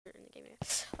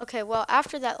Okay, well,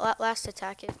 after that last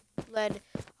attack, it led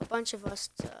a bunch of us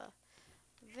to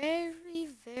very,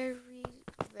 very,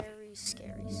 very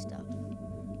scary stuff.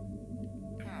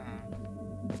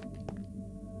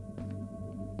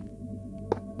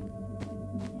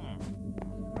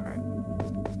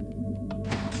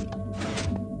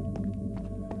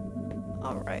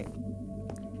 Alright.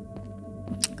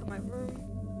 Got my room.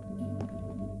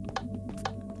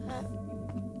 That.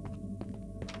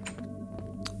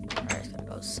 Alright, it's gonna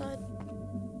go outside.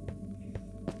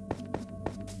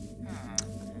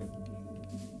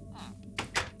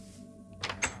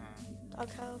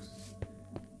 Doghouse.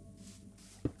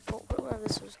 Oh, whatever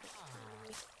this was.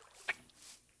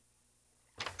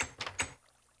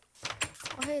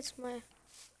 Oh, hey, it's my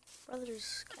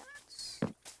brother's cats.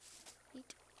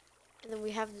 Eat. And then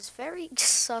we have this very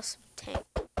sus tank.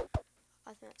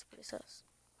 I think that's pretty sus.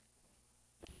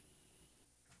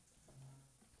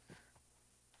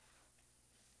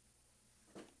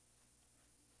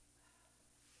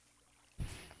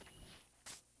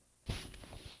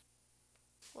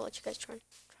 We'll let you guys try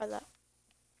that.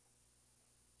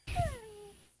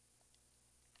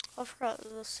 Oh, I forgot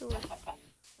the sewer.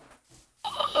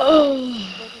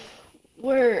 Oh,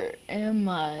 where am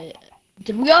I?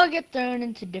 Did we all get thrown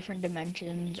into different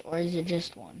dimensions, or is it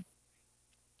just one?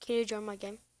 Can you join my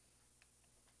game?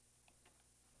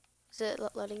 Is it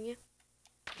letting you?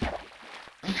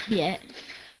 Yeah.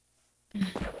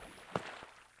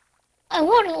 I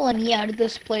want to let me out of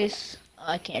this place.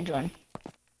 I can't join.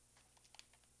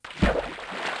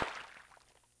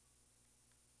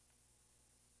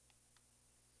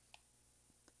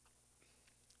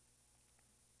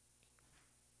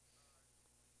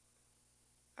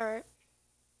 Alright.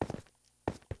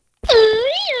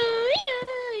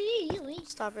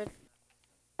 Stop it.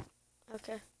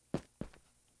 Okay.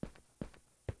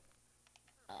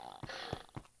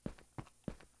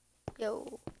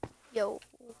 Yo. Yo.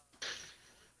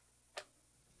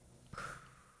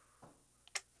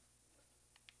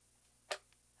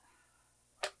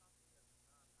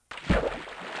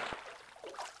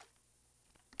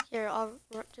 Here,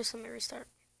 just let me restart.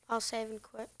 I'll save and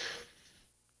quit.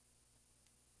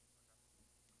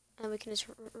 And we can just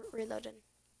reload in.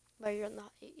 While you're in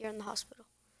the hospital.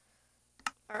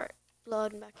 Alright,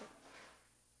 loading back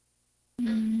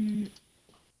in.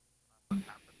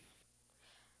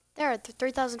 There are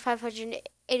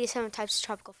 3,587 types of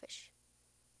tropical fish.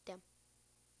 Damn.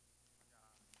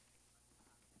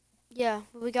 Yeah,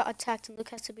 we got attacked and Luke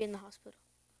has to be in the hospital.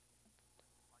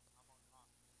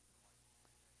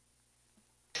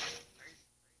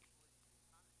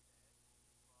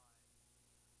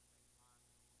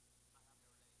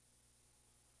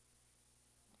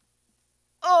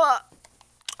 Oh!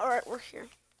 Alright, we're here.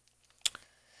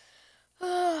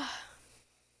 No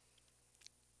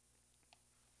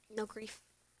grief.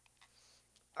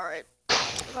 Alright. We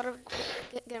gotta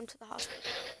get him to the hospital.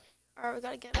 Alright, we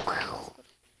gotta get him to the hospital.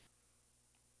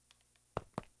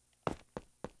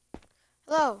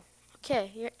 Hello.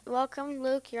 Okay, welcome,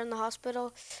 Luke. You're in the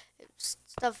hospital.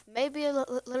 Stuff may be a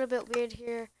little bit weird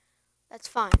here. That's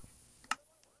fine.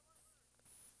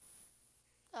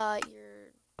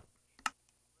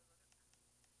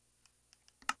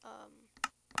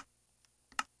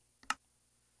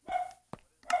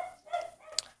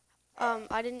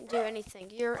 I didn't do anything.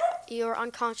 You're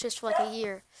unconscious for like a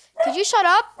year. Could you shut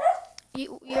up?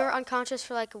 You're unconscious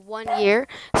for like 1 year,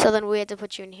 so then we had to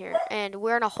put you in here. And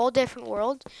we're in a whole different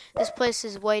world. This place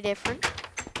is way different.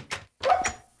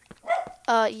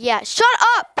 Yeah, shut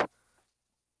up!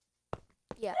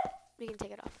 Yeah, we can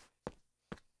take it off.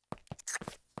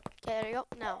 Okay, there you go.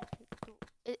 Now,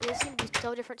 is this gonna be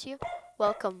so different to you?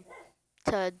 Welcome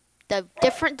to the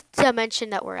different dimension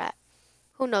that we're at.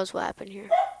 Who knows what happened here?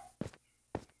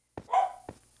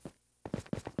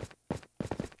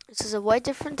 This is a way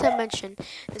different dimension.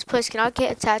 This place cannot get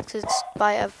attacked because it's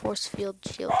by a force field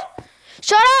shield.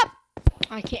 Shut up!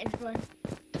 I can't join.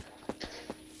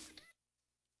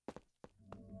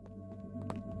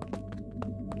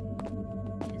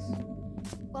 Yes.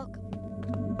 Welcome.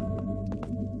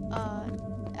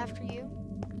 After you,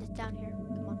 it's down here.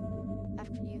 Come on.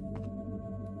 After you.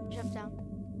 Jump down.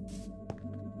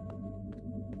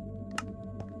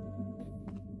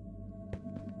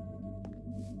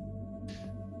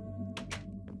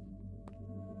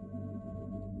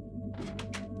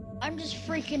 I'm just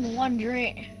freaking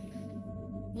wondering.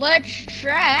 Let's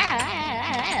try.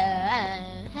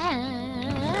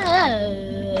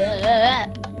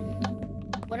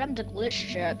 What happened to glitch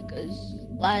check? Because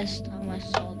last time I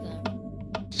saw them,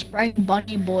 Spring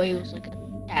Bunny Boy was like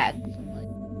attacked. Like,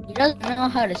 he doesn't know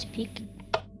how to speak.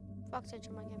 Fox,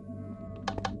 enter my game.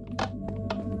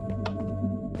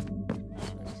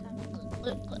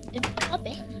 look, it's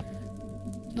puppy.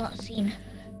 Not seen.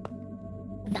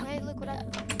 Hey, look what I.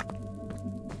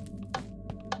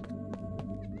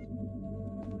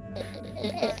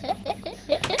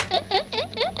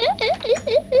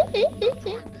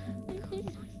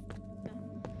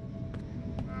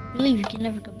 Leave, you can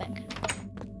never go back.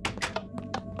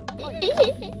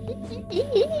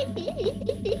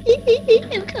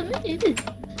 I'm coming.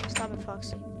 Stop it,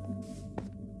 Foxy.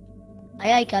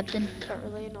 Aye, aye, Captain. Got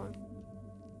really annoying.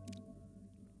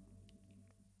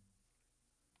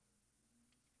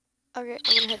 Okay,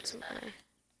 I'm gonna hit some.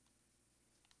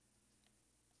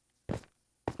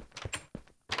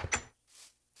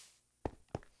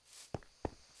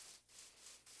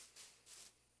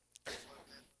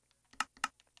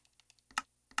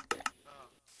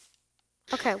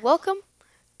 Okay, welcome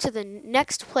to the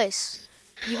next place.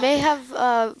 You may have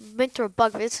been through a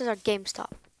bug, but this is our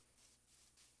GameStop.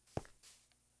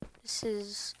 This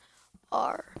is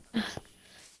our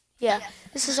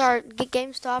this is our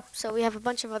GameStop. So we have a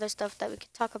bunch of other stuff that we can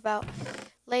talk about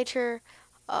later.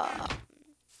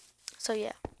 So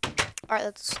yeah. All right,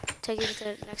 let's take you to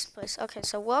the next place. Okay,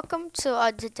 so welcome to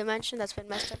a dimension that's been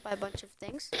messed up by a bunch of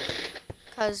things,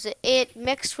 because it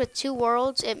mixed with two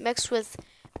worlds. It mixed with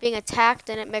being attacked,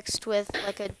 and it mixed with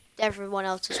like everyone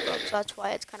else's world. So that's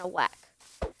why it's kind of whack.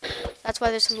 That's why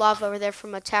there's some lava over there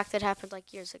from an attack that happened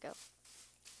like years ago.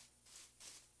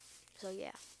 So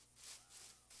yeah,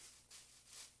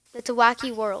 it's a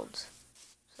wacky world.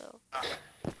 So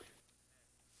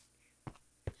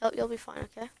you'll be fine,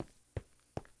 okay?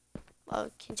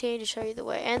 I'll continue to show you the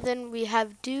way, and then we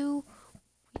have we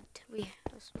have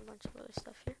a bunch of other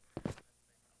stuff here.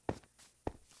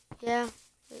 Yeah,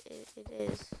 it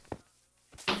is.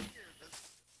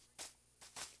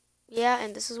 Yeah,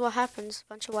 and this is what happens. A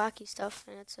bunch of wacky stuff,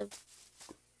 and it's a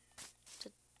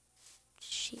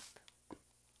sheep.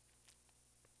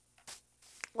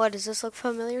 What, does this look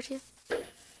familiar to you?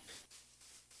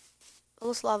 Well,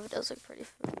 this lava does look pretty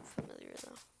familiar,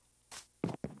 though.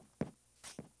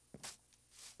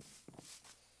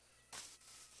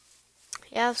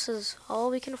 Yeah, this is all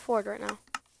we can afford right now.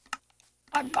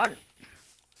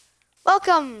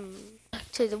 Welcome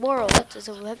to the world. It's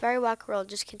a very wacky world.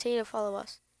 Just continue to follow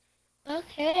us.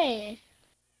 Okay.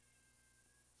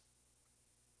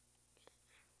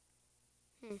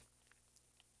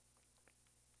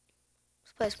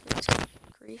 This place brings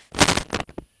grief.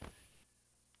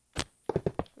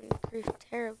 Grief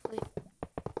terribly.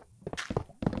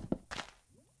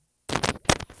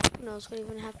 Who knows what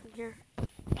even happened here?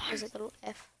 There's a little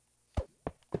F.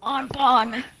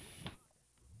 Bon.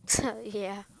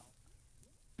 Yeah.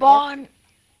 Bon.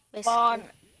 Basically. Bon.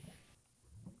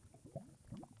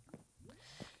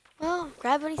 Well,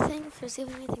 grab anything if there's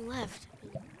even anything left.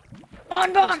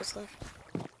 Bon. Left.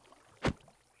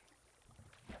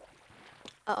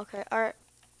 Oh, okay. Alright.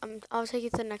 I'll take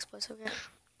you to the next place, okay?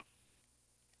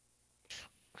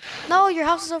 No, your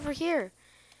house is over here.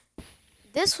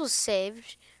 This was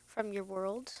saved from your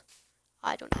world.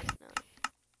 I don't even know.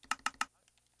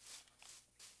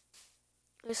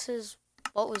 This is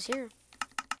what was here.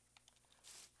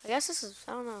 I guess this is,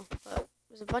 I don't know, but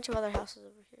there's a bunch of other houses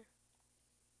over here.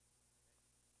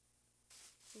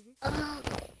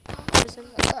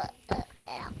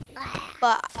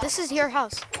 But this is your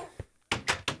house.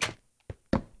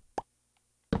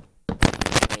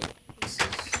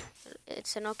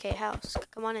 It's an okay house.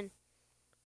 Come on in.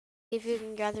 See if you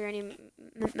can gather any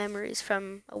memories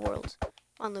from a world. Come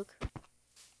on, Luke.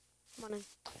 Come on in.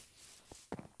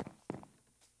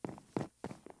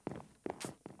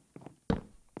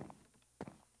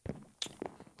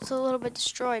 It's a little bit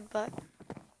destroyed, but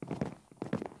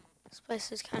this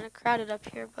place is kind of crowded up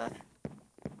here, but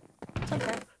it's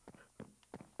okay.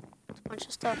 It's a bunch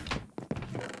of stuff.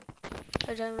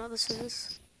 I don't even know what this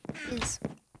is.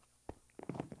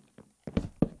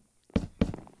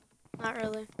 Not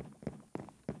really.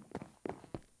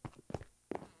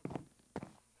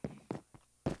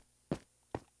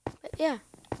 But yeah.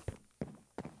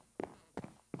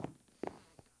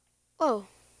 Whoa.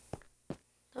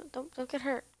 Don't get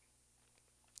hurt.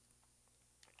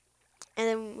 And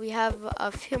then we have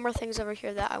a few more things over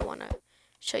here that I want to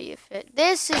show you.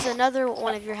 This is another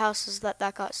one of your houses that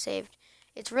got saved.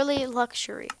 It's really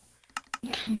luxury.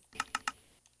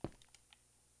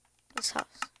 This house.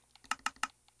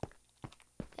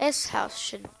 This house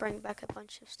should bring back a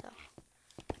bunch of stuff.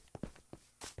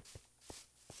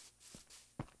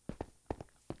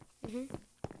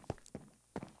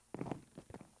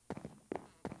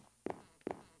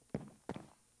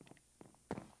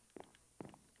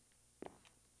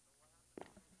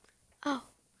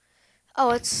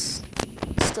 Oh, it's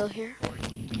still here.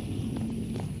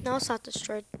 No, it's not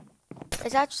destroyed.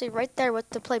 It's actually right there with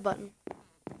the play button.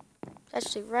 It's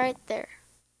actually right there.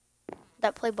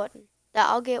 That play button. That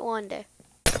I'll get one day.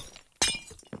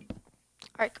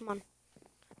 Alright, come on.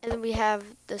 And then we have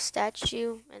the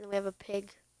statue, and then we have a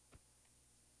pig.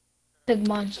 Big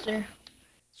monster.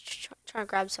 Trying to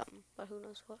grab something, but who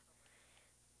knows what.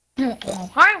 Oh,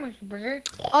 hi, Mr. Bird.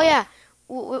 Oh yeah,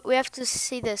 we have to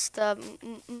see this, the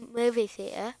movie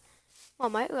theater. Well,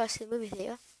 mate, we gotta see the movie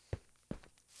theater.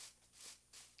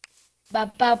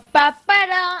 Ba ba ba ba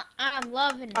da. I'm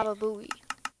loving it. Baba Booey.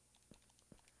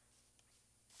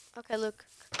 Okay, look,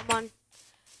 come on.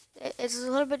 It's a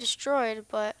little bit destroyed,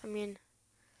 but I mean,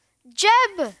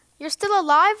 Jeb, you're still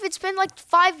alive? It's been like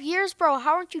 5 years, bro.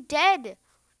 How aren't you dead?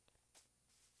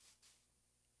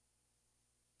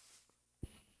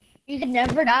 You can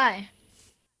never die.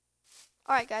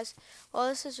 Alright, guys. Well,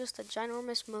 this is just a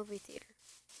ginormous movie theater.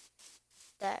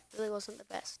 That really wasn't the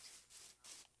best.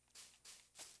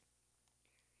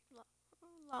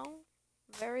 Long,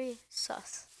 very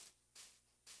sus.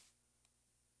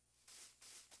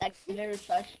 That's very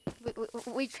sus.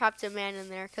 We trapped a man in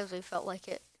there because we felt like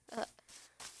it.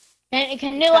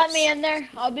 Can you let me in there?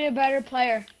 I'll be a better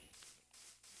player.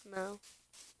 No.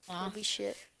 It'll be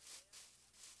shit.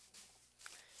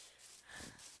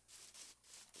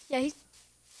 Yeah,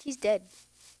 he's dead.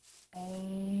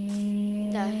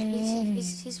 Yeah,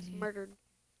 he's murdered.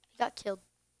 He got killed.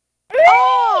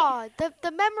 Oh,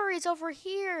 the memory's over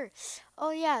here.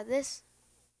 Oh yeah, this.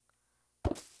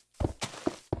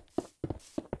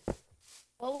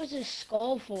 What was his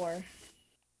skull for?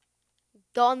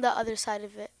 Go on the other side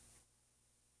of it.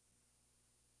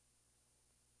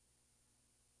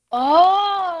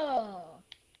 Oh!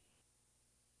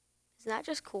 Isn't that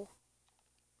just cool?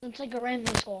 It's like a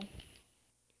random skull.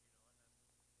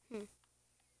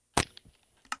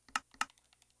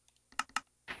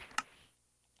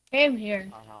 I'm here.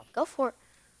 Go for it.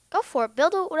 Go for it.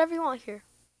 Build whatever you want here.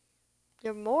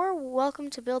 You're more welcome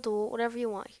to build whatever you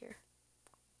want here.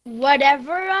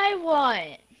 Whatever I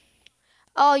want.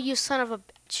 Oh, you son of a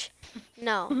bitch.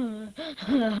 No.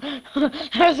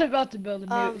 I was about to build a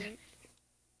nuke.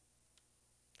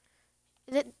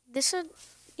 This would,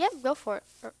 yeah, go for it.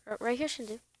 Right here should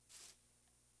do.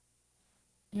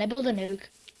 Can I build a nuke?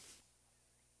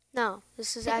 No,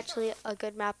 this is actually a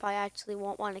good map I actually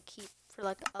won't want to keep for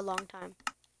like a long time.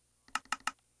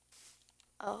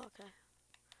 Oh, okay.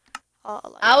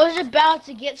 I was about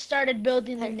to get started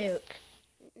building the nuke.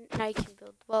 Now you can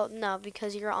build. Well, no,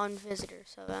 because you're on visitor,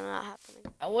 so that's not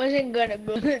happening. I wasn't gonna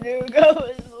build a nuke, I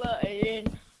was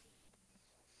lying.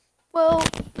 Well,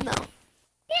 no.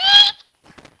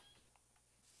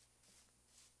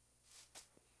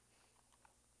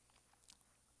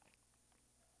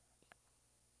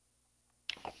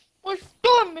 What's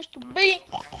doing, Mr. B?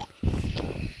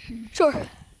 Sure.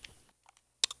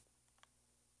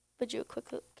 Build you a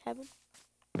quick little cabin.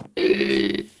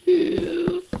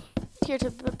 Here to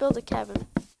build a cabin.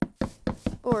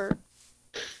 Or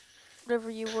whatever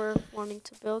you were wanting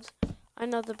to build. I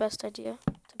know the best idea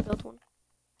to build one.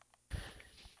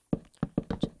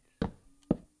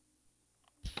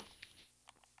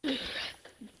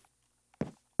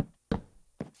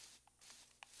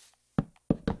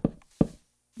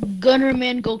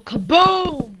 Gunnerman go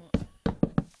kaboom!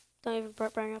 Don't even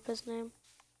bring up his name.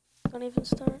 Don't even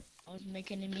start. I was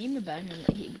making a meme about him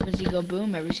because he go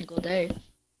boom every single day.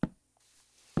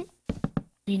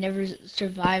 He never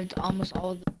survived almost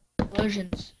all the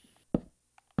explosions.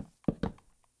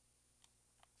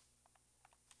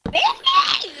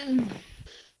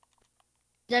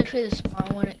 It's actually the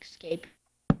smart one, escape.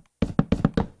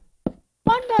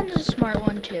 Bonbon's a smart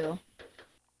one too.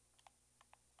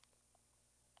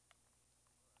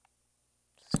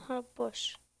 It's not a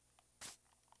bush.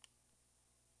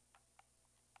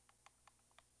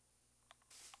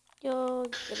 You'll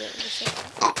get it in a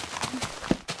second.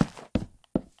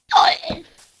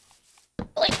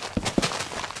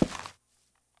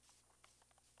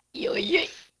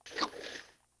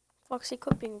 Foxy,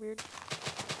 quit being weird.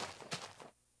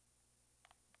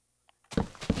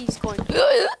 He's going.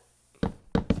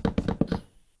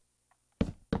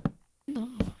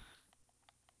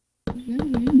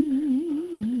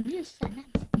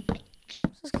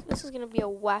 This is gonna be a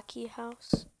wacky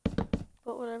house,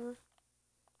 but whatever.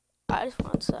 I just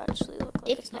want it to actually look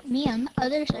like It's not me on the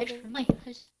other side from my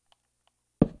house.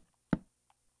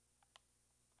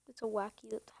 It's a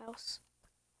wacky house.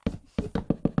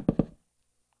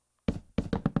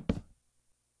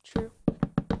 True.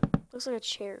 Looks like a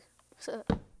chair.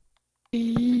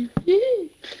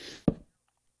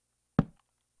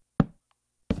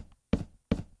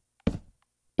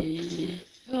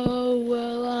 Oh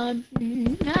well,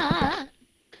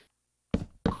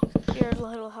 Your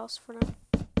little house for now.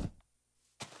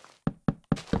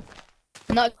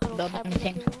 I'm not Little building cabin, if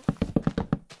anything. you will.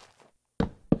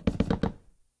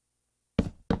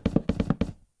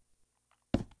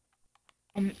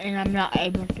 And I'm not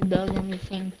able to build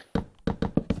anything.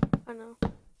 I know.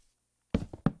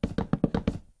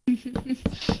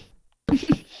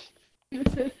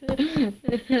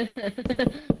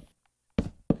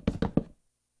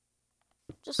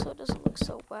 Just so it doesn't look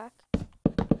so whack.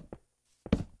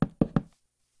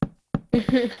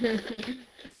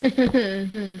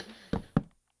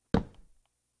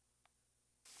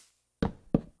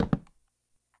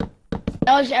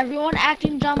 Now is everyone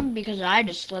acting dumb because I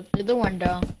just slipped through the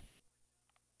window?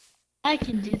 I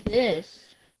can do this.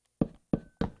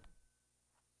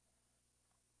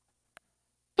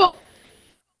 Oh.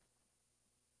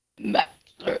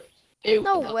 Master.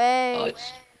 No way.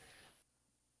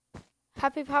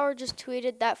 Happy Power just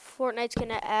tweeted that Fortnite's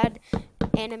gonna add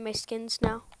anime skins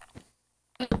now.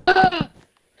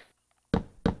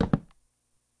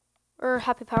 Or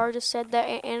Happy Power just said that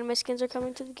anime skins are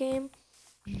coming to the game.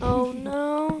 Oh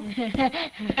no.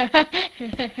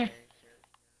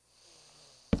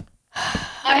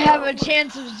 I have a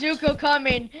chance of Zuko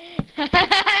coming.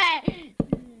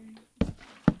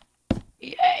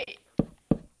 Yay.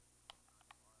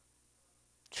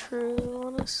 True,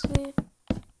 honestly.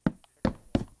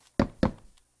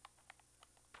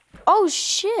 Oh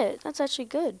shit, that's actually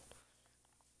good.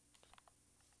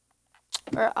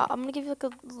 Or I'm gonna give you like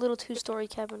a little two-story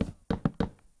cabin.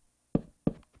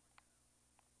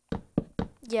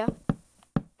 Yeah.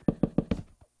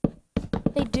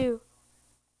 They do.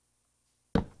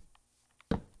 I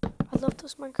love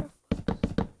those Minecraft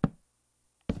books.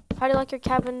 How do you like your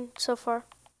cabin so far?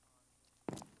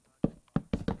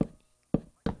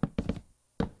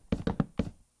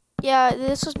 Yeah,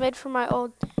 this was made for my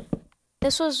old.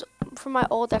 This was from my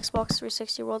old Xbox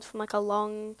 360 world from like a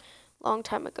long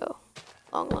time ago.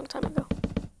 Long time ago.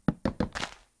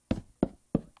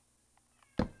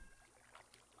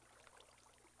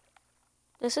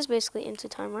 This is basically Into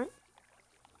Time, right?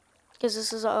 Because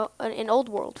this is an old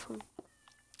world from.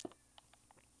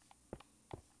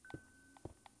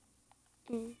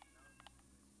 Mm.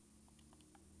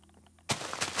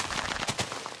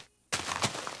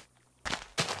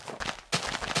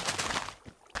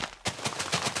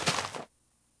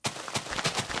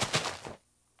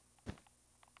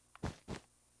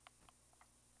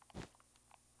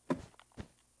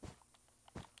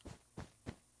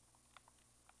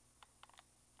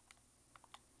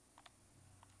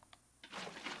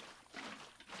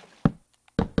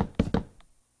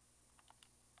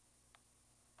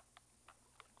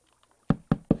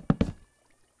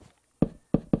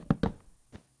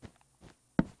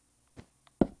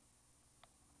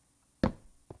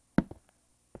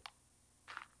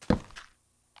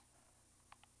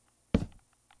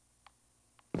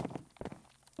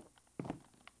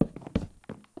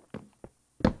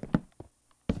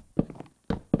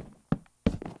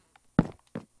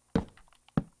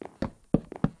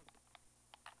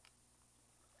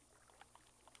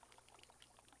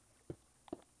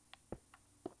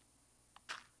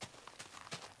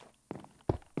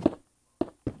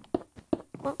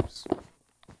 Whoops.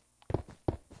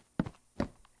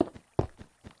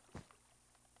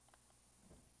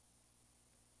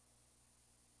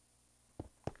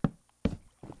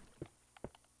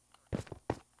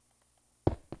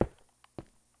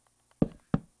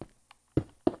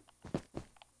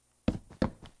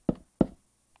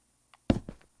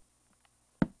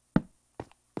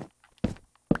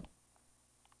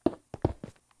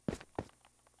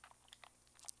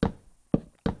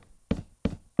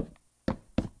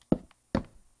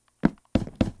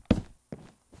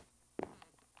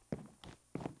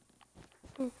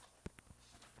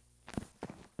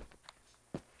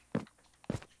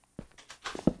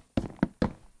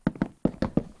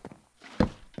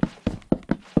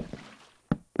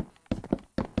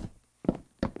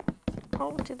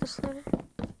 I'll do this later.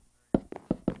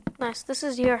 Nice. This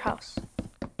is your house.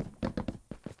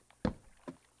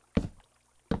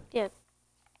 Yeah.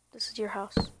 This is your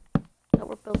house that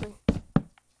we're building.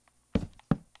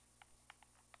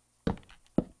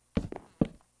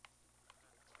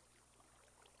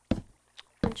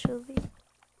 Eventually.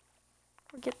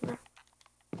 We're getting there.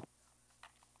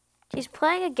 He's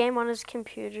playing a game on his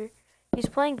computer. He's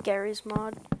playing Gary's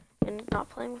mod and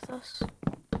not playing with us.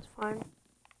 It's fine.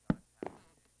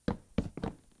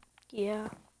 Yeah.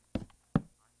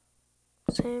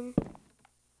 Same.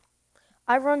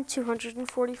 I run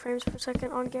 240 frames per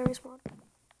second on Gary's mod.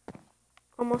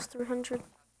 Almost 300.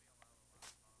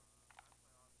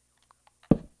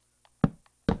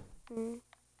 Mm.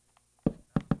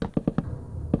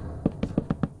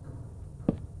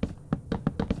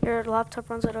 Your laptop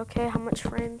runs it okay? How much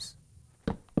frames?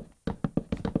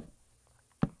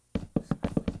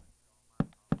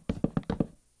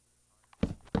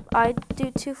 I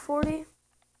do 240.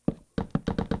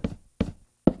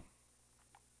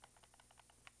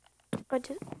 I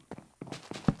did.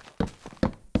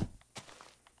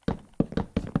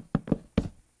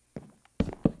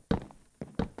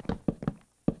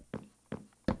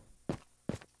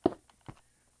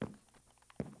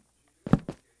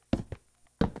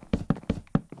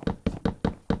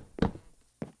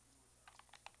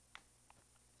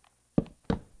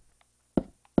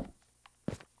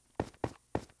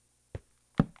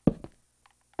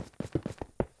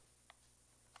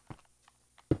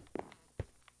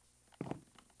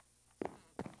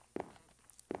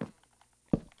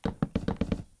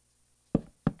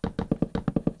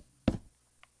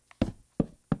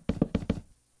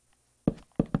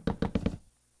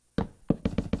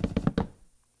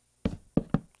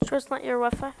 Sure it's not your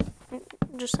Wi-Fi?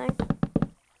 I'm just saying.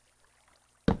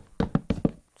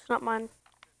 It's not mine.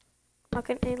 Not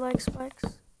getting any lag spikes.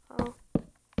 Oh.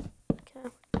 Okay.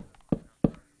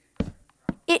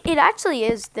 It actually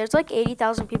is. There's like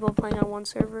 80,000 people playing on one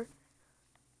server.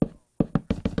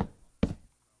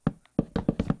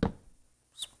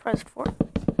 Surprised for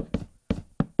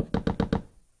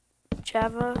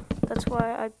Java. That's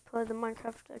why I play the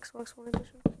Minecraft Xbox One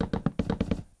edition.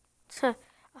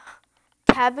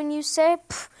 Cabin, you say?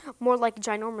 Pff, more like a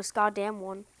ginormous goddamn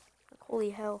one. Like, holy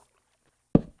hell.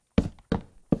 It's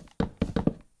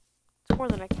more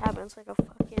than a cabin. It's like a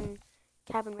fucking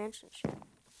cabin mansion shit.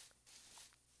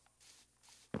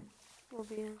 Will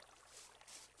be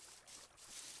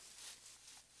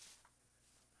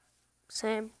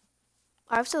same.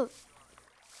 I have to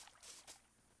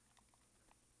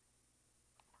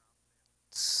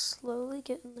slowly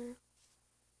get in there.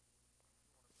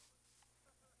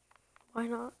 Why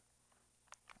not?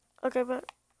 Okay, but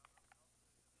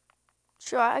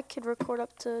sure, I could record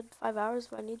up to 5 hours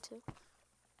if I need to.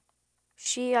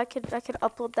 I could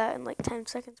upload that in like 10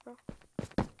 seconds, bro.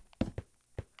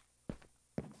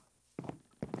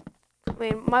 I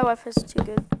mean, my Wi-Fi is too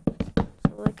good,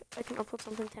 so like I can upload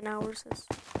something 10 hours. It's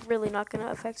really not gonna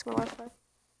affect my Wi-Fi.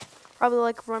 Probably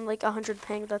like run like 100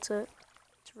 ping. That's it.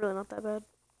 It's really not that bad.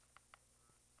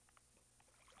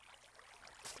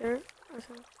 There.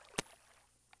 Okay.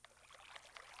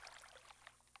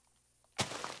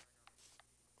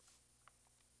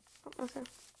 Okay.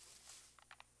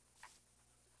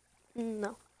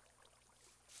 No.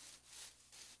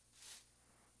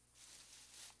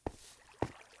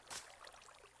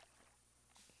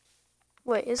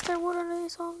 Wait, is there wood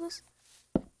underneath all of this?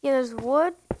 Yeah, there's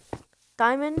wood,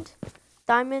 diamond,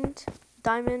 diamond,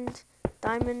 diamond,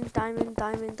 diamond, diamond,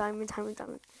 diamond, diamond, diamond,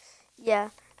 diamond. Yeah,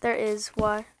 there is.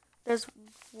 Why? There's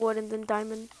wood and then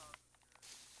diamond.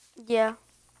 Yeah.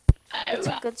 It's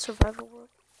a good survival world.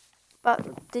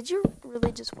 But did you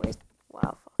really just waste?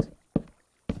 Wow, Foxy.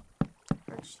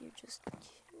 Aren't you just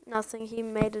nothing? He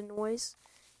made a noise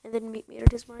and then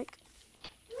muted his mic.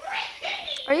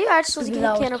 Are you actually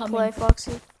gonna play,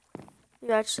 Foxy?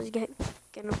 You actually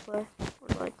gonna play?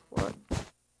 Or like what?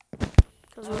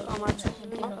 Because I'm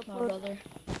actually gonna upload.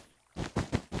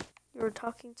 You were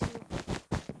talking to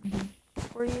me.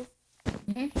 Were you?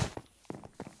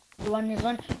 The one is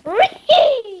one.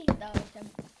 That was him.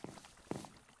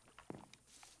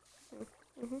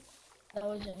 That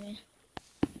wasn't me.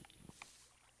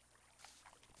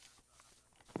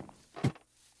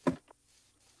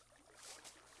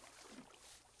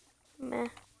 Meh.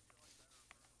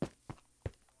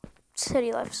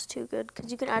 City life's too good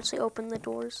because you can actually open the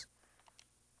doors.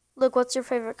 Look, what's your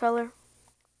favorite color?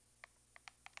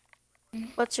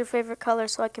 What's your favorite color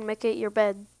so I can make it your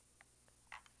bed?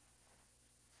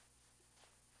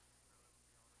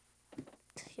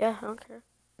 Yeah, I don't care.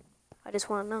 I just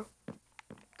want to know.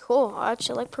 Cool. I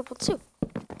actually like purple too.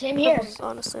 Same here. Purple's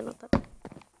honestly not that bad.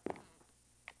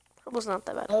 Purple's not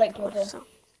that bad. I like purple. So.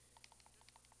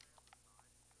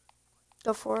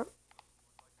 Go for it.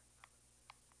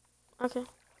 Okay.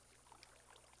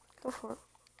 Go for it.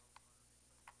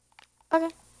 Okay.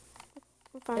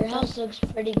 I'm fine. Your house looks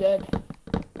pretty good.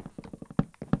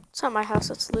 It's not my house,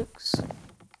 it's Luke's.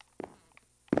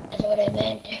 That's what I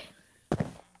meant.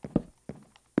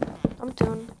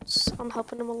 I'm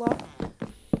helping him a lot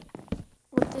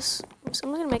with this.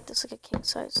 I'm gonna make this like a king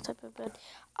size type of bed.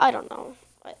 I don't know.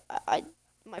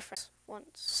 My friends once,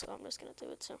 so I'm just gonna do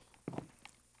it too.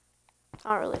 I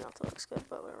don't really know if that looks good,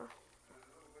 but whatever.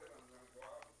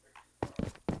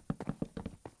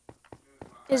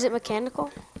 Is it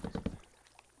mechanical?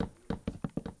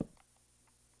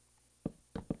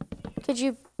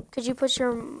 could you put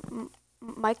your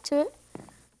mic to it?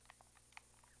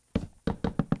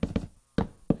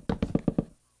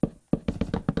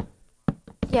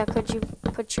 Yeah, could you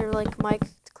put your like mic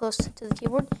close to the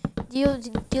keyboard? Do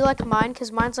you like mine?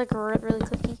 Cause mine's like really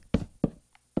clicky.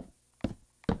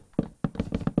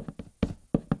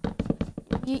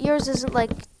 Yours isn't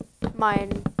like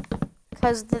mine,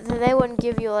 cause they wouldn't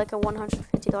give you like a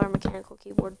 $150 mechanical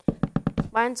keyboard.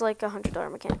 Mine's like $100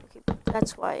 mechanical keyboard.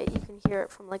 That's why you can hear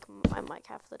it from like my mic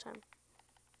half the time.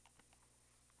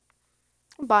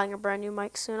 I'm buying a brand new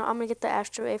mic soon. I'm gonna get the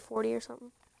Astro A40 or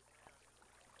something.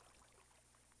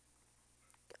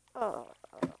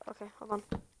 Okay, hold on.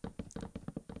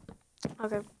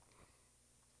 Okay.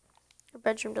 Your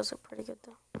bedroom does look pretty good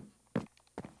though.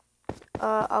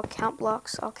 I'll count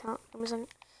blocks. I'll count. Let me see.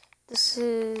 This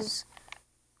is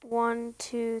 1,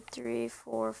 2, 3,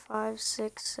 4, 5,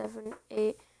 6, 7,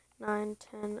 8, 9,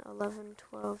 10, 11,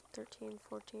 12, 13,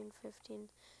 14, 15,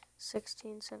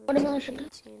 16, 17,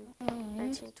 18,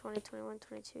 19, 20, 21,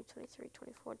 22, 23,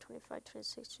 24, 25,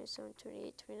 26, 27,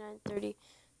 28, 29, 30.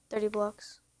 30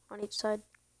 blocks on each side.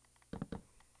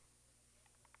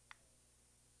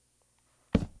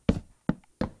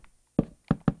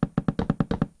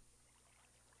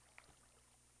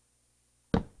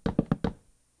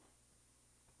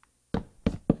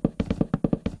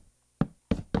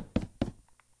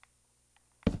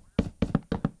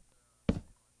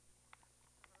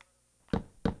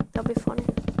 That'll be funny.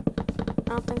 I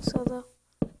don't think so though,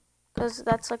 because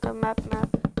that's like a map.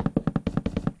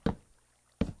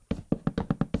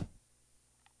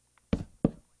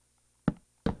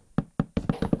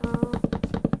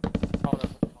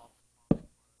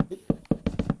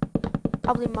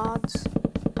 Probably mods.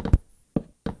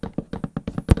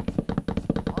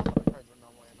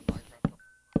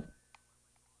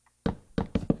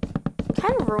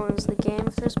 Kind of ruins the game.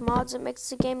 If there's mods, it makes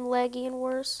the game laggy and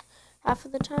worse half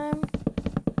of the time.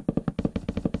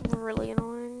 Really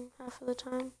annoying half of the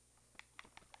time.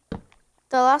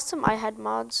 The last time I had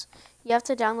mods, you have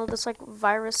to download this like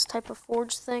virus type of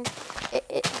Forge thing.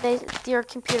 Your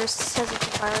computer says it's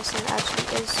a virus and it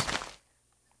actually is.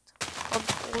 It's called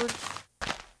Forge.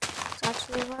 It's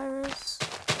actually a virus.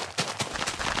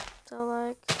 So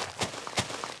like,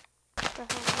 what the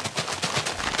hell?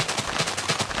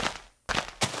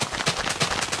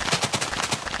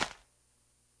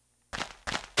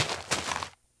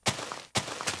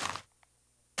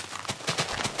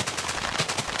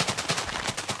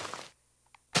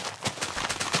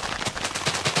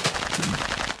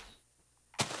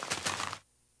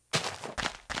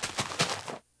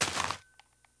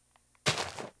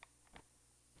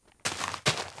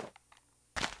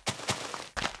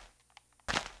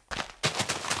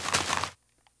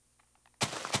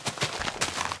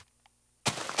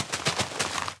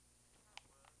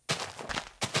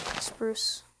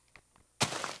 Spruce.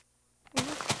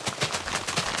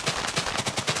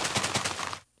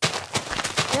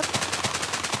 Yep.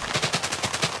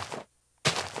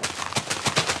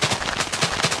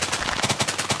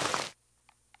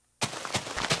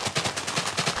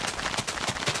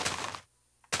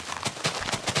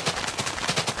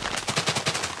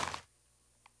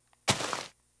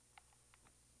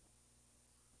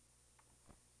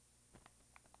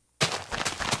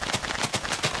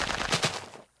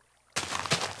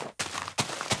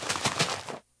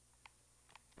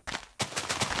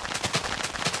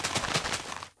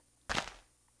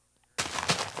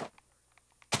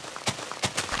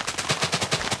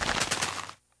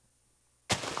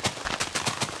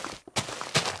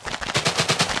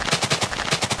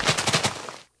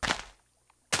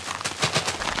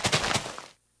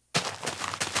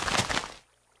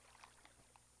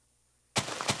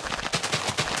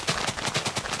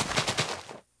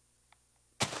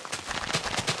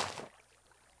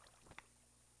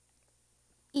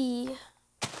 E.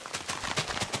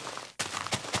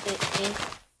 Okay,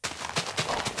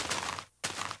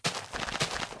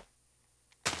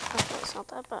 it's not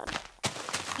that bad.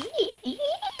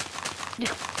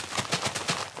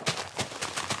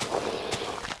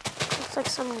 It's like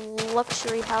some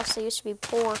luxury house that used to be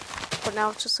poor, but now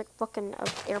it's just like fucking an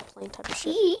airplane type of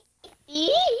shit.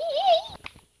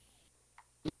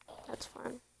 That's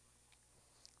fine.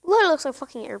 Literally looks like a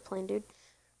fucking airplane, dude.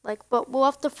 Like, but we'll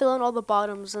have to fill in all the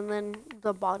bottoms, and then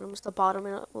the bottom,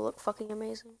 and it will look fucking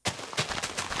amazing.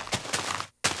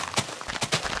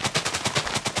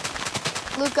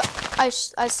 Luke, I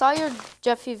saw your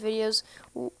Jeffy videos.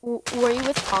 Were you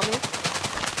with Tommy?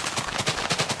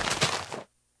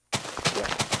 Yeah.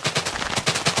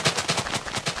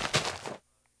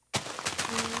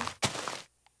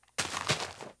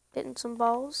 Hitting some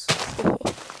balls.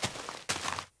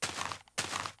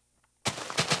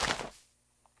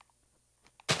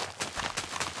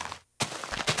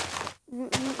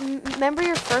 Remember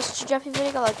your first Jeffy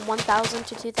video got like 1,000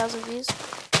 to 2,000 views?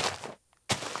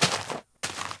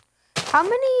 How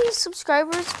many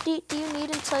subscribers do you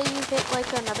need until you hit like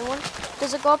another one?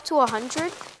 Does it go up to 100 or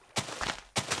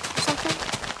something?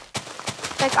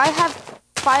 Like I have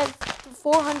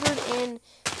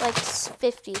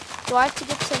 450. Do I have to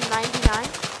get to 99?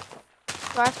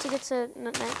 Do I have to get to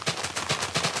no,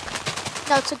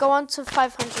 to go on to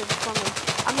 500 for me.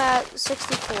 I'm at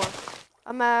 64.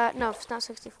 No, it's not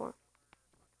 64.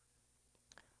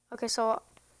 Okay, so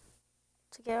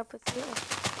to get up with you.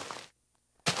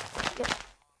 Yep.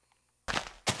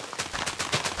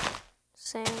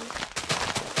 Same.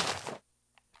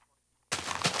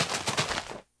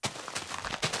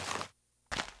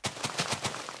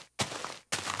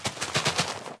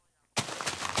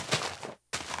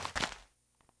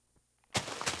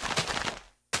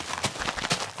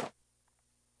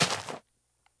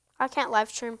 I can't live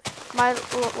stream. My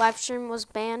live stream was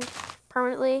banned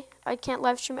permanently. I can't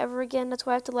live stream ever again. That's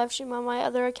why I have to live stream on my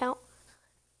other account.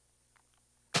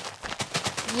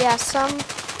 Yeah,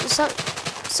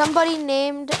 somebody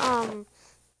named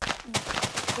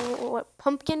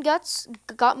Pumpkin Guts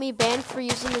got me banned for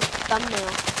using his thumbnail.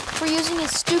 For using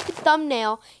his stupid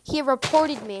thumbnail, he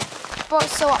reported me.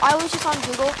 So I was just on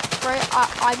Google, right?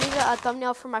 I made a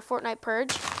thumbnail for my Fortnite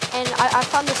Purge, and I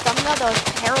found this thumbnail that was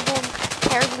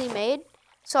terribly made.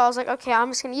 So I was like, okay, I'm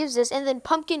just gonna use this. And then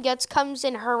Pumpkin Guts comes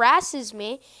and harasses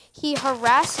me. He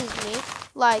harasses me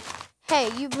like, hey,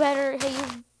 you better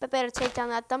take down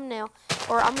that thumbnail,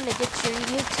 or I'm gonna get your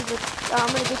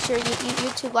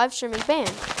YouTube live streaming banned.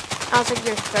 And I was like,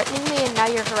 you're threatening me, and now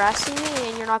you're harassing me,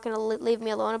 and you're not gonna leave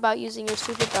me alone about using your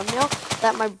stupid thumbnail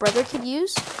that my brother could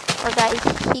use, or that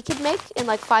he could make in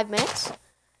like 5 minutes.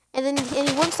 And he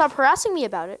wouldn't stop harassing me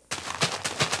about it.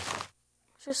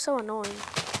 It's just so annoying.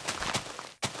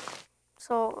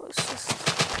 So it's just.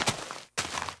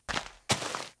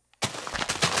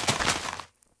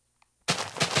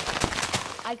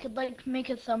 I could like make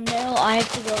a thumbnail. I have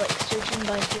to go like searching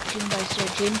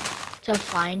to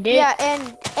find it. Yeah,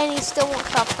 and he still won't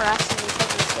stop harassing me till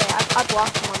this day. I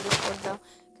blocked him on Discord though,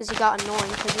 because he got annoying.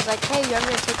 Because he's like, hey, you ever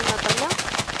gonna take my thumbnail?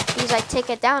 He's like, take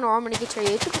it down, or I'm gonna get your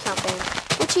YouTube account banned.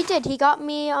 Which he did. He got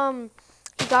me.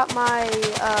 He got my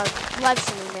live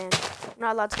streaming banned. I'm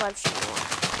not allowed to live stream anymore.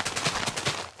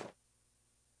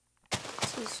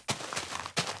 He's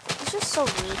just so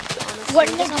weak, honestly. What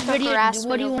next video?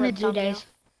 What do you want to do, Days?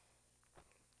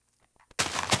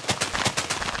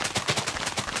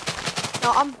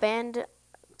 No, I'm banned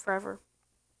forever.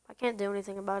 I can't do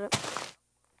anything about it.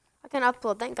 I can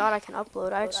upload. Thank God I can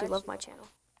upload. I actually love my channel.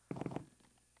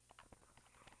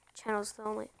 Channel's the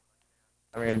only.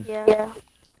 I mean, Yeah.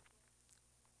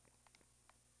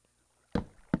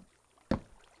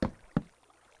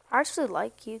 I actually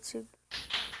like YouTube.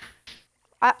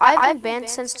 I've been banned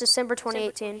since December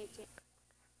 2018.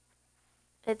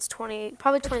 It's probably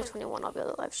 2021. I'll be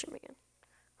able to live stream again,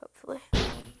 hopefully.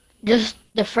 Just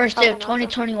the first day of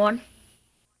 2021.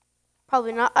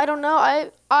 Probably not. I don't know.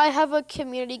 I have a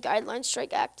community guideline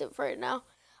strike active right now.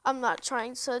 I'm not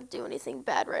trying to do anything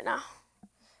bad right now.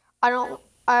 I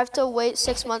have to wait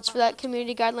 6 months for that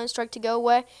community guideline strike to go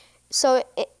away. So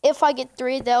if I get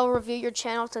 3, they'll review your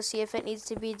channel to see if it needs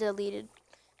to be deleted.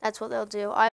 That's what they'll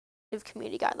do. I have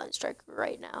community guideline strike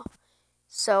right now.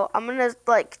 So I'm gonna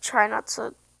try not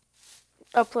to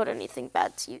upload anything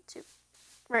bad to YouTube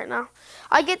right now.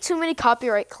 I get too many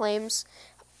copyright claims.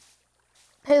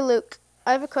 Hey Luke,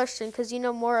 I have a question because you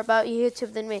know more about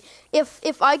YouTube than me.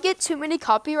 If I get too many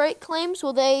copyright claims,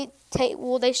 will they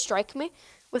strike me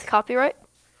with copyright?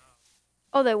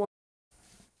 Oh, they won't.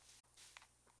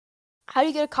 How do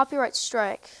you get a copyright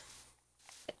strike?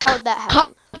 How would that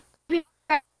happen?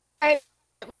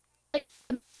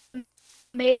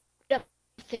 Made up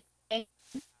thing.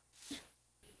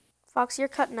 Fox, you're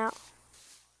cutting out.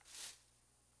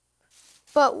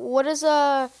 But what is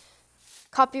a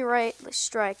copyright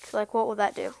strike? Like, what will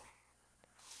that do?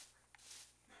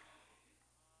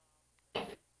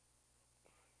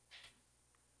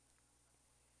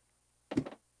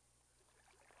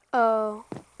 Oh.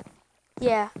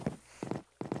 Yeah.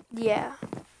 Yeah.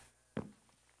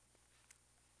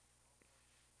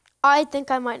 I think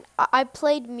I might. I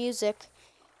played music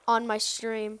on my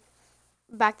stream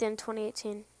back then in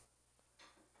 2018.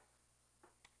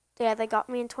 Yeah, they got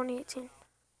me in 2018.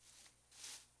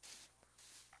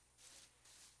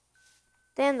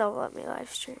 Then they'll let me live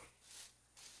stream.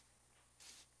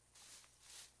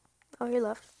 Oh, he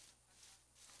left.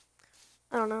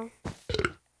 I don't know.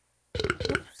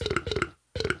 Oops.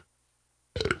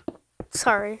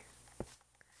 Sorry.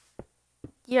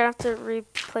 You have to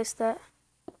replace that.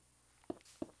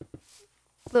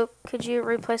 Luke, could you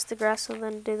replace the grass and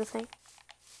then do the thing?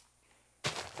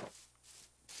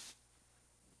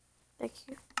 Thank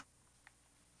you.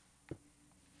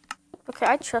 Okay,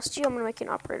 I trust you. I'm gonna make you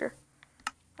an operator.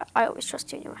 I always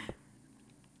trust you anyway.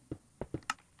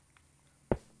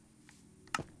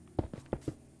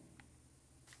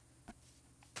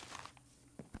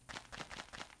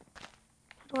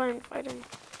 How do I invite him?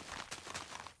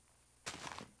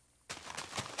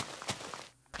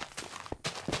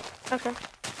 Okay.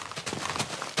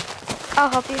 I'll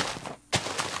help you.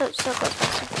 So close,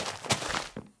 faster.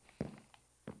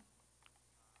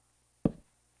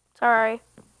 Sorry.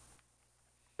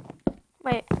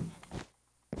 Wait.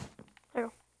 There you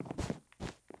go.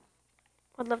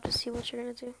 I'd love to see what you're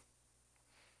gonna do.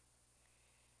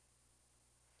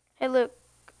 Hey, Luke.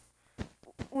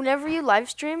 Whenever you live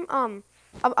stream, I'm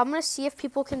gonna see if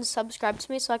people can subscribe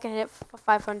to me so I can hit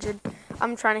 500.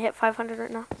 I'm trying to hit 500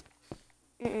 right now.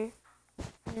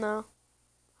 No,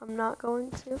 I'm not going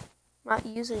to. I'm not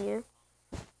using you.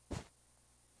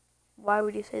 Why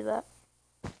would you say that?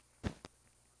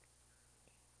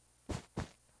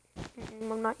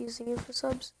 I'm not using you for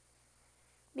subs.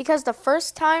 Because the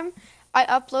first time I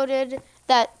uploaded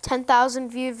that 10,000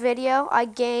 view video, I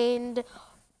gained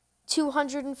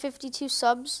 252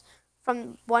 subs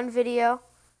from one video.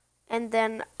 And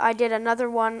then I did another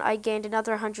one, I gained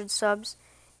another 100 subs.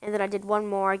 And then I did one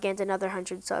more, I gained another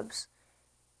 100 subs.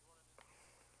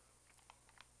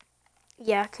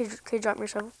 Yeah, could you drop me your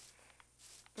shovel?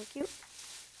 Thank you.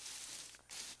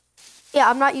 Yeah,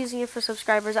 I'm not using it for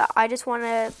subscribers. I just want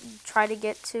to try to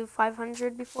get to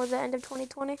 500 before the end of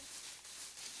 2020.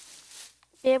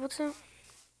 Be able to?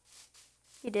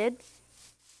 You did?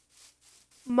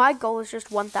 My goal is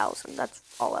just 1,000. That's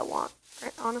all I want.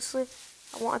 Right? Honestly,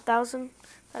 I want 1,000.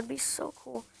 That'd be so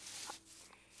cool.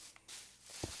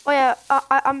 Oh yeah,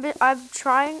 I'm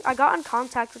trying. I got in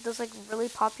contact with this like really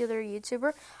popular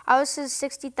YouTuber. I was his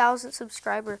 60,000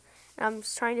 subscriber, and I'm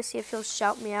trying to see if he'll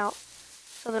shout me out,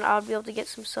 so then I'll be able to get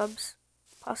some subs,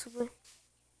 possibly.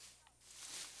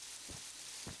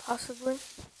 Possibly.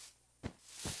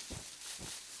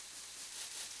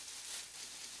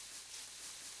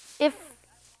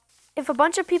 If a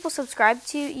bunch of people subscribe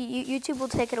to you, YouTube will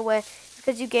take it away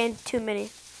because you gained too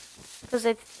many. Because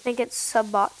they think it's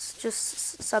sub bots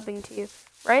just subbing to you,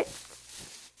 right?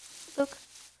 Look.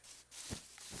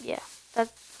 Yeah,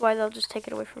 that's why they'll just take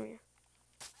it away from you.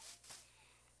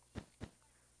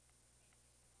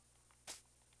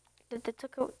 They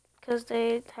took it because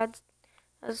they had,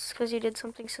 because you did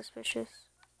something suspicious.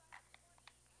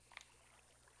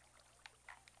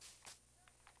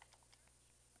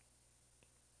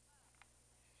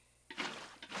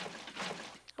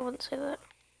 I wouldn't say that.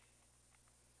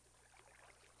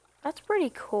 That's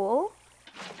pretty cool.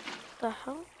 What the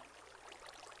hell?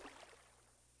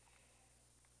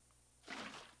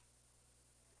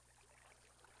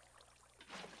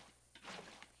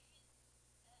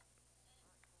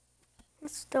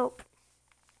 That's dope.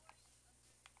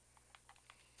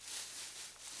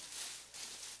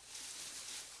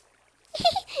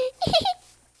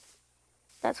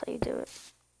 That's how you do it.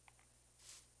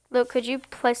 Luke, could you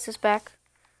place this back?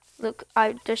 Luke,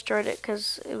 I destroyed it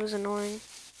because it was annoying.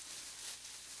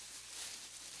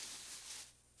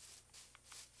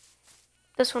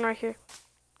 This one right here.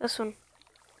 This one.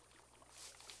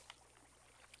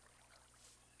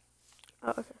 Oh,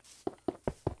 okay.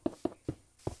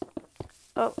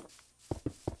 Oh.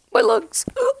 My lungs.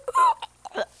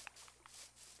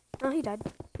 Oh, he died.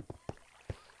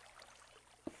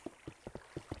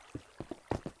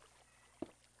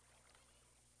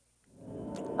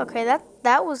 Okay,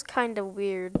 that was kind of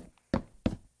weird.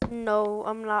 No,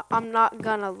 I'm not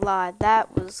gonna lie.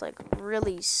 That was like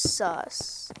really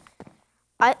sus.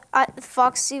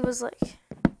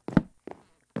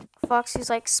 Foxy's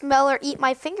like, smell or eat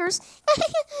my fingers.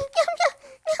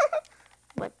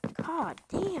 But god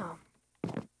damn.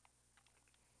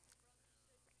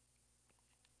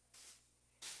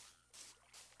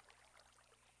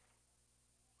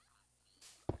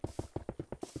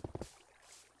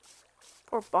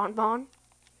 Poor Bonbon.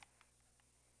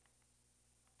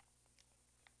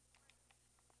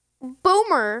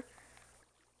 Boomer.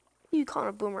 You call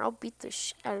a boomer? I'll beat the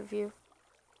shit out of you.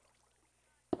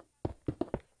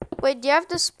 Wait, do you have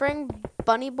the spring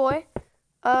bunny boy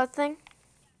thing?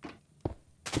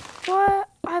 What?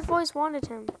 I've always wanted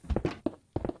him.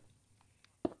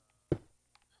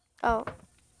 Oh.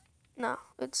 No,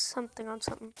 it's something on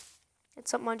something.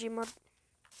 It's something on Gmod.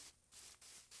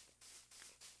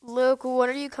 Luke, when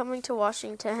are you coming to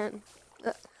Washington?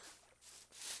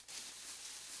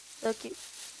 Luke, you...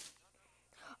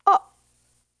 Oh!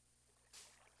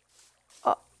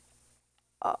 Oh,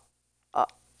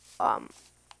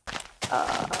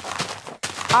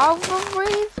 I'll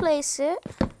replace it.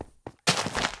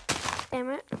 Damn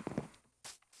it.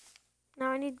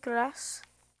 Now I need grass.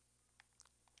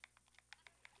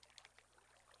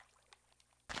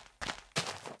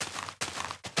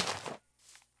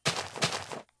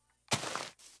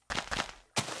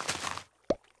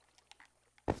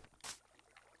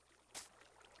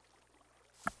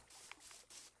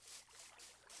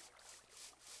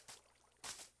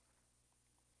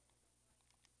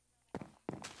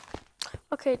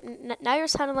 Okay, now you're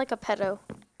sounding like a pedo.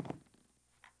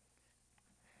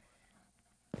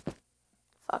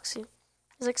 Foxy.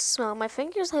 He's like, smell my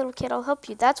fingers, little kid, I'll help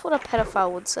you. That's what a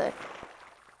pedophile would say.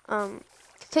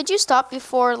 Could you stop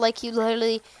before, like, you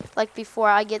literally, like, before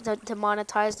I get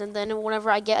demonetized, and then whenever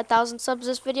I get 1,000 subs,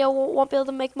 this video won't be able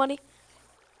to make money?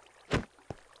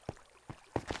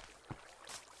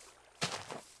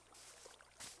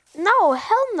 No,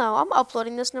 hell no. I'm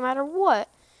uploading this no matter what.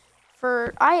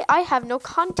 I have no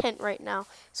content right now,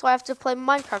 so I have to play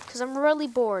Minecraft because I'm really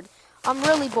bored. I'm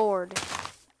really bored.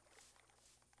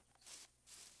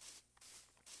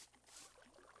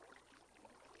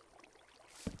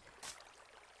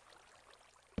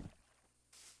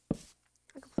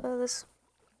 I can play this.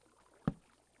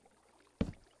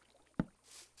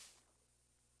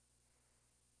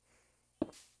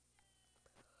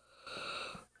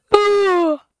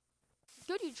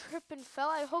 Dude, you tripped and fell.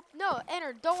 I hope no.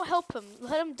 Enter. Don't help him.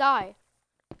 Let him die.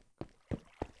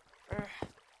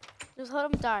 Just let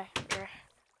him die.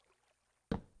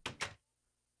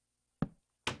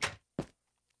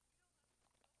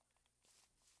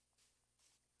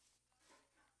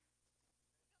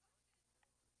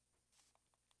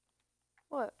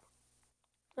 What?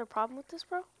 Is there a problem with this,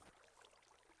 bro?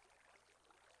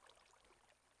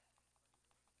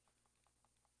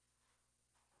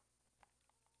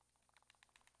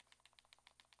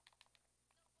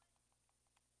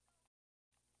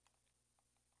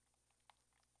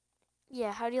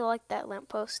 Yeah, how do you like that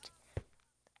lamppost?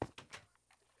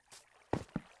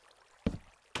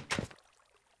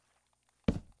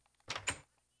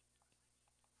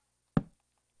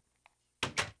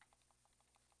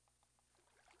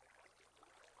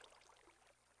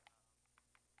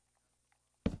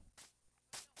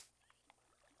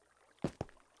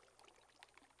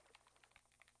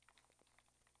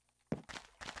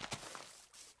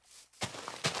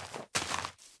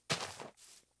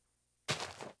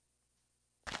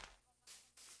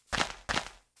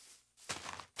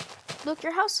 Look,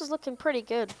 your house is looking pretty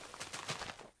good.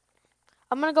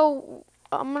 I'm gonna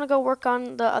go work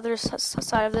on the other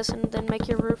side of this and then make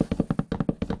your roof.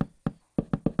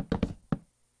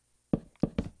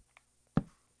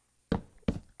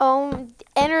 Oh,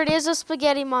 Ennard is a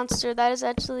spaghetti monster. That is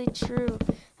actually true.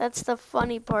 That's the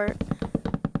funny part.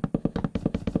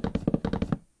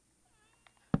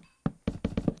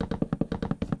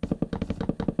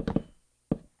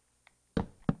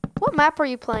 What map are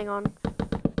you playing on?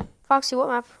 Foxy, what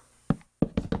map?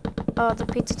 Oh, the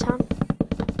Pizza Town.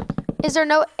 Is there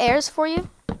no airs for you?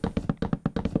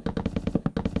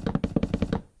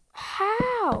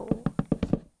 How?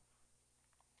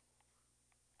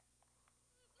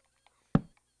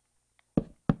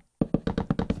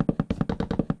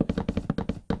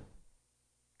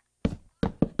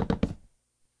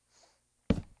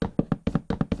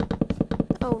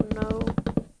 Oh no.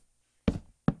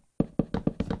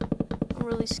 I'm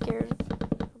really scared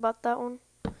about that one.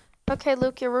 Okay,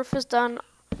 Luke, your roof is done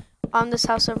on this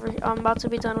house over here. I'm about to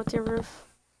be done with your roof.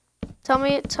 Tell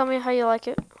me how you like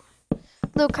it.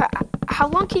 Luke, how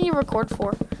long can you record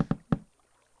for?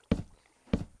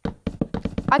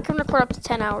 I can record up to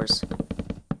 10 hours.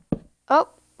 Oh,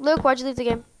 Luke, why'd you leave the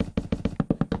game?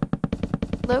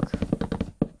 Luke?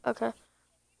 Okay.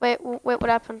 Wait, what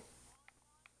happened?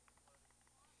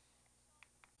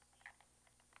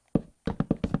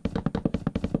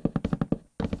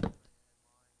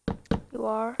 You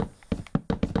are?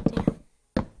 Damn.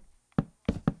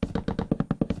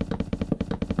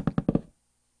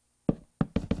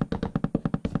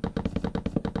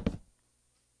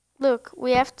 Look,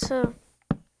 we have to...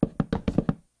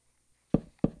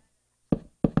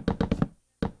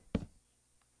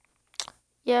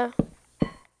 Yeah.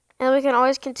 And we can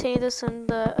always continue this in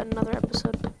another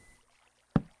episode.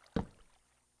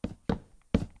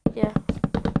 Yeah.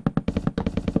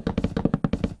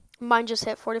 Mine just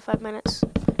hit 45 minutes.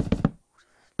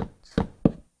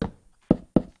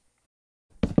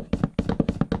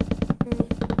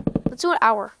 Let's do an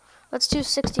hour. Let's do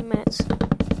 60 minutes.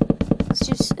 Let's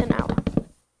do an hour.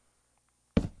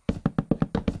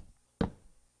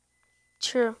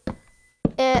 True.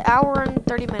 An hour and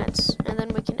 30 minutes, and then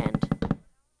we can end.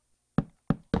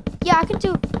 Yeah, I can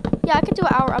do. Yeah, I can do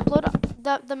an hour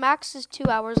upload. The max is 2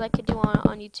 hours I could do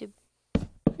on YouTube.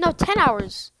 No, 10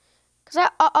 hours. Cause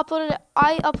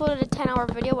I uploaded a 10-hour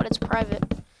video, but it's private.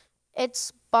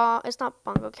 It's not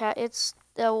Bongo Cat. It's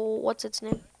what's its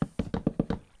name?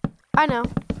 I know.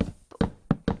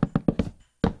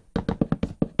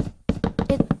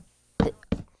 It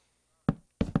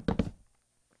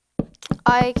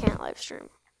I can't live stream.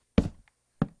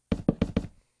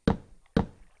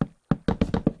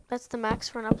 That's the max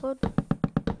for an upload.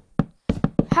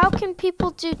 How can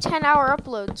people do 10-hour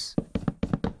uploads?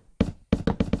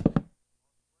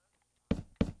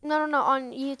 No,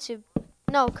 on YouTube.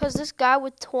 No, cause this guy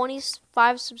with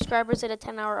 25 subscribers did a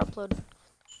 10-hour upload.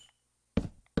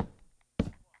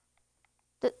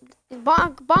 The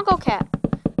Bongo Cat,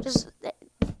 just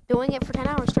doing it for 10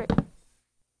 hours straight.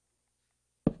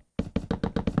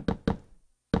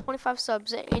 25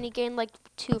 subs, and he gained like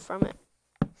 2 from it.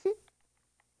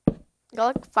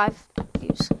 Got like 5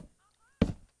 views.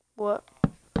 What?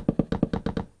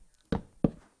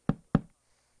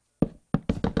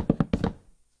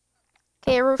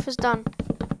 Okay, roof is done.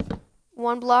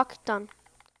 1 block done.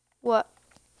 What?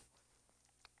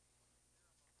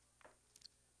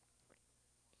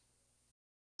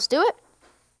 Let's do it.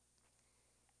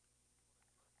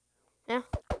 Yeah.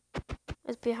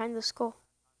 It's behind the skull.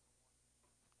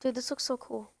 Dude, this looks so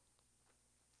cool.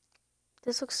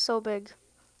 This looks so big.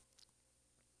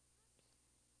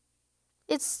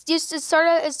 It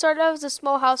started out as a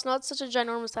small house, now it's such a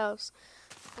ginormous house.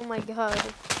 Oh my god.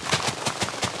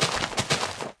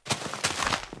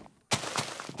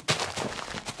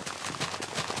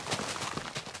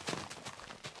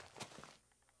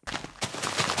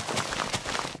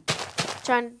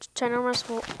 Ginormous.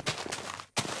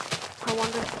 I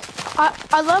wonder.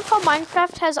 I love how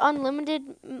Minecraft has unlimited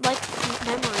like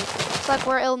memory. It's like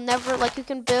where it'll never like you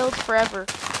can build forever,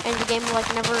 and the game will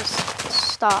like never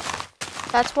stop.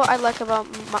 That's what I like about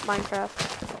Minecraft.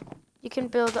 You can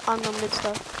build unlimited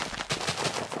stuff.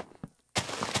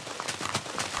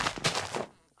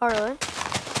 Oh really?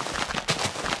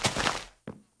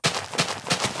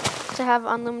 To have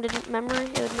unlimited memory,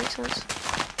 it would make sense.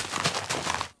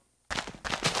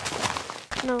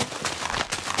 No.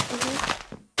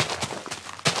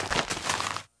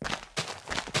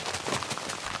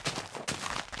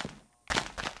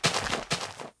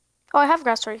 Oh, I have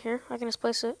grass right here. I can just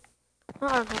place it. No,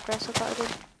 I don't have grass. I thought I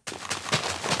did.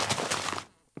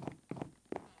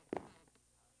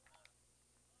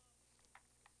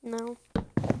 No.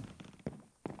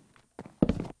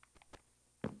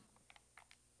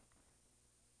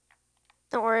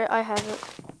 Don't worry, I have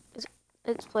it.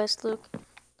 It's placed, Luke.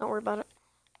 Don't worry about it.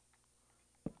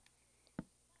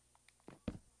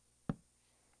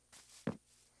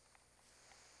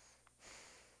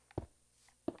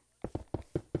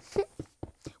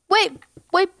 Wait.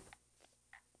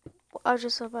 I was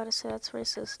just about to say that's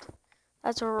racist.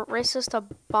 That's a racist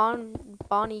of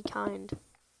Bonnie kind.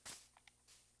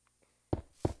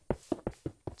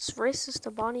 It's racist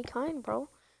to Bonnie kind, bro.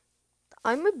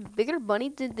 I'm a bigger bunny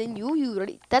than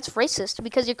you. That's racist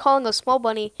because you're calling a small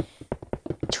bunny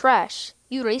trash.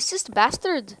 You racist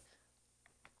bastard.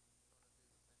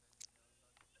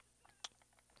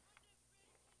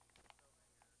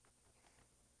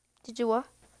 Did you what?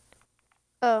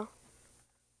 Oh.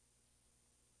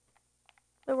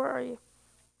 Where are you?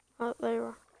 Oh, there you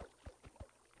are.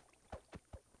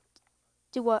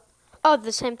 Do what? Oh,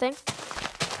 the same thing?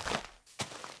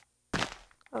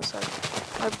 Oh, sorry.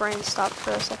 My brain stopped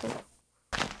for a second.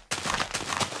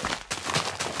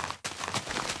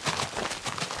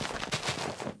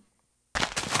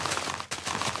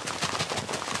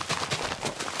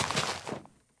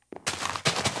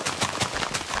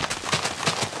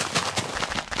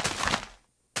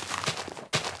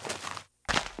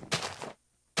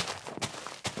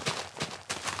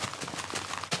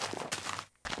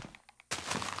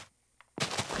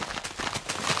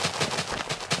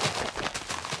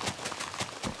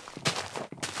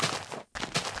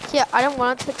 Yeah, I don't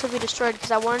want it to be destroyed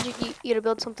because I wanted you to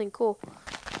build something cool.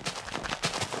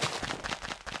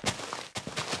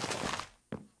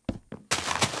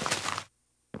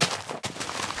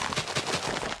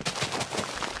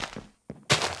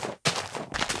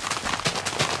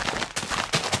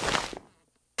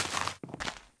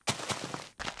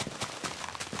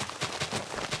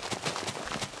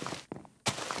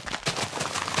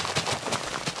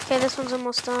 Okay, this one's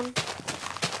almost done.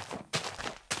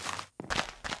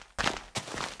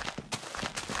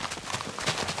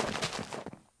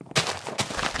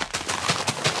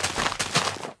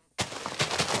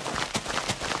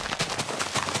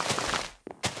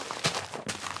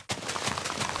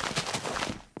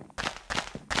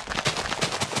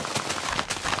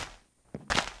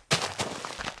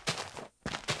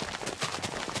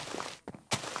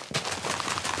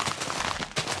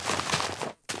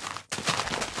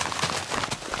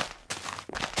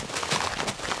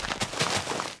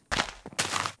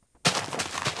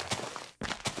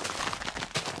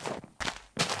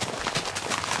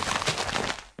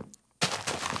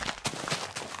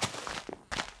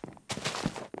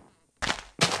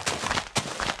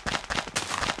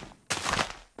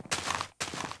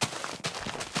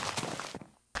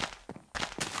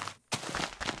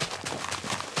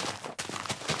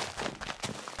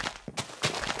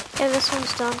 Okay, this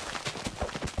one's done.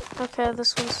 Okay,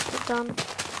 this one's done.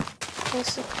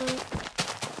 Basically.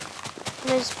 I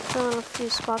may just fill in a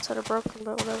few spots that are broken,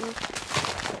 but whatever.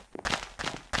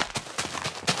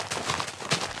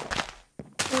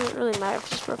 Doesn't really matter if it's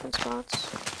just broken spots.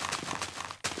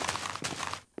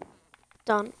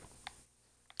 Done.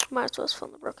 Might as well just fill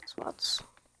in the broken spots.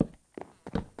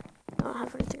 I don't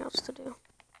have anything else to do.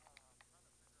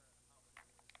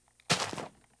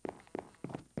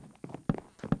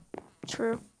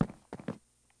 True.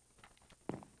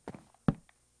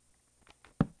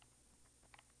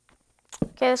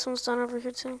 Okay, this one's done over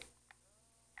here too.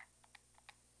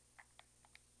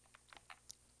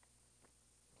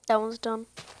 That one's done.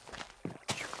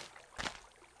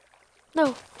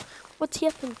 No, what's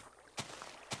happened?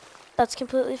 That's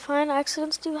completely fine.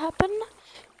 Accidents do happen.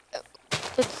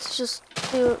 It's just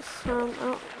do it from.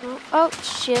 Oh no! Oh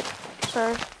shit!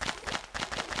 Sorry.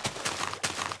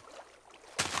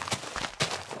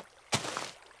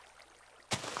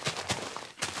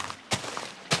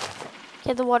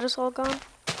 Okay, the water's all gone.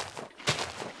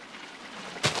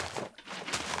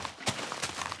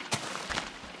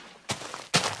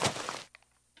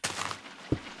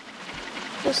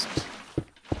 Just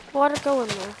water go in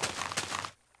there.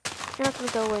 You're not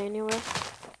gonna go away anywhere.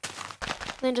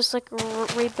 Then just like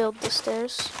rebuild the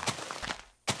stairs.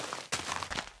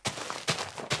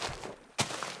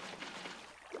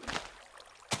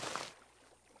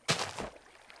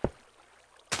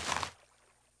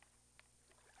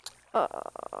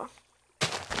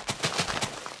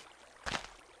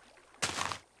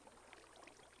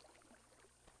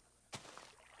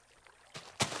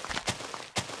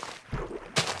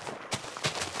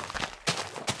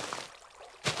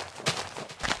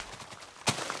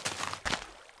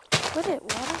 Quit it,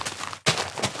 water.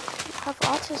 You have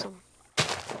autism.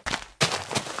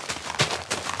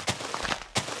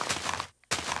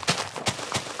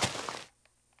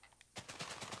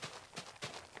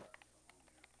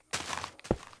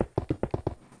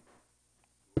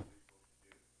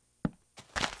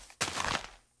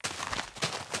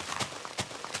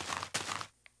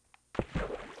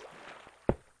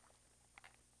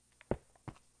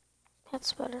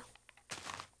 That's better.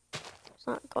 It's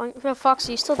not going. Yeah,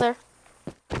 Foxy, you still there?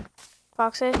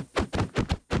 Foxy?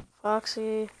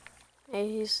 Foxy. Hey,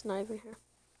 he's not even here.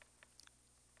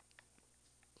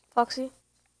 Foxy?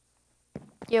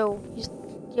 Yo,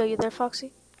 you there,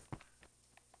 Foxy?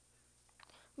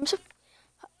 I'm so.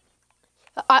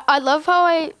 I love how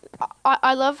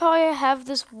I love how I have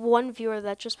this one viewer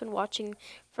that's just been watching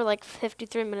for like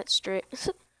 53 minutes straight.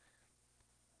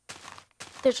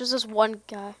 There's just this one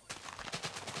guy.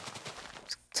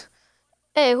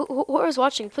 Hey, who is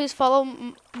watching? Please follow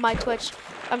my Twitch.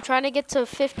 I'm trying to get to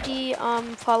 50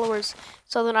 followers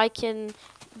so that I can.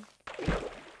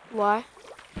 Why?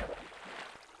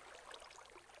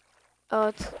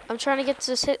 Oh, I'm trying to get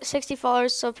to 60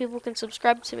 followers so people can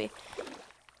subscribe to me.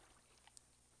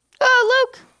 Oh,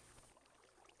 Luke!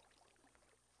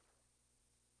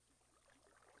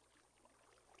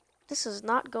 This is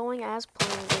not going as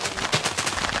planned.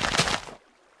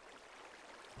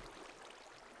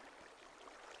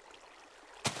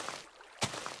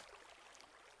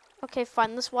 Okay,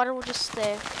 fine. This water will just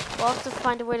stay. We'll have to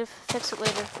find a way to fix it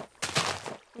later.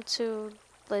 I'm too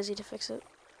lazy to fix it.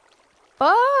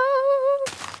 Oh!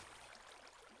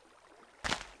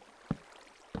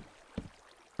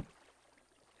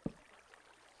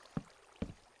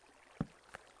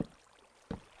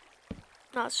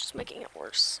 No, it's just making it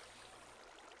worse.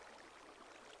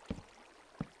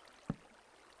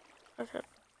 Okay.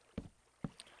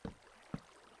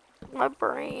 My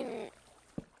brain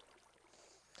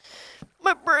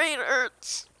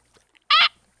hurts. Ah!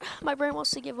 My brain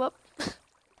wants to give up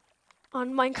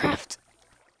on Minecraft,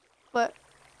 but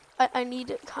I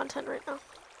need content right now.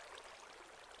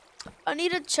 I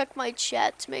need to check my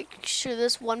chat to make sure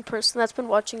this one person that's been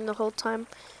watching the whole time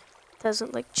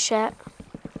doesn't like chat.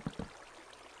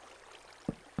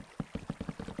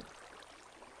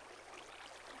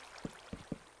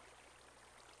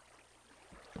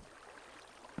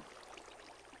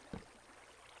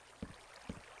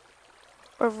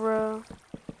 Or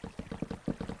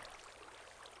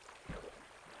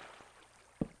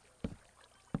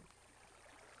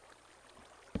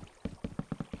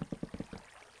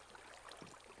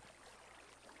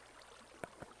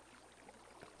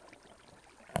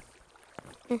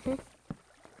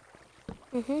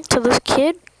So this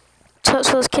kid, so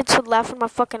this kid's laughing my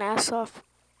fucking ass off.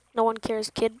 No one cares,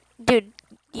 kid. Dude,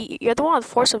 you're the one with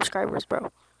 4 subscribers,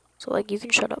 bro. So like, you can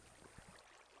shut up.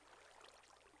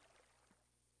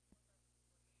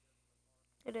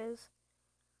 It is.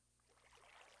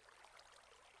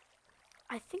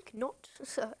 I think not.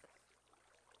 Alright,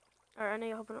 I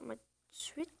need to open up my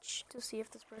Twitch to see if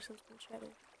this person's been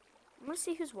chatting. I'm gonna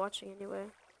see who's watching anyway.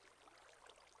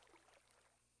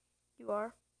 You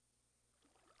are?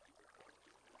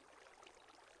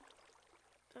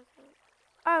 Okay.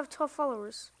 I have 12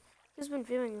 followers. Who's been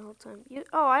viewing the whole time?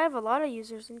 Oh, I have a lot of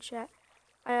users in chat.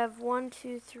 I have 1,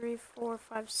 2, 3, 4,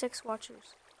 5, 6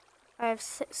 watchers. I have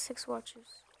six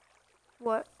watchers.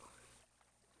 What?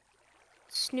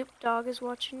 Snoop Dogg is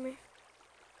watching me.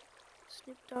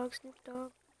 Snoop Dogg, Snoop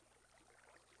Dogg.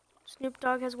 Snoop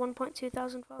Dogg has 1.2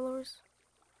 thousand followers.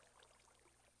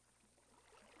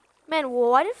 Man,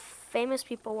 why do famous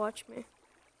people watch me?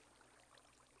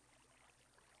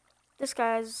 This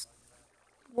guy has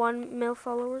 1 mil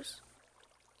followers.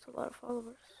 That's a lot of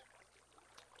followers.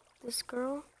 This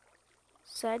girl,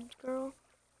 said girl,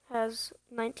 has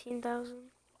 19,000.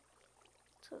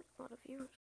 That's a lot of viewers.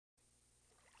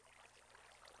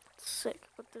 Sick,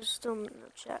 but there's still no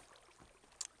chat.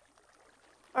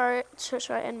 Alright,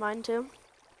 should I end mine too?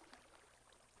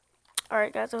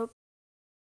 Alright guys, I hope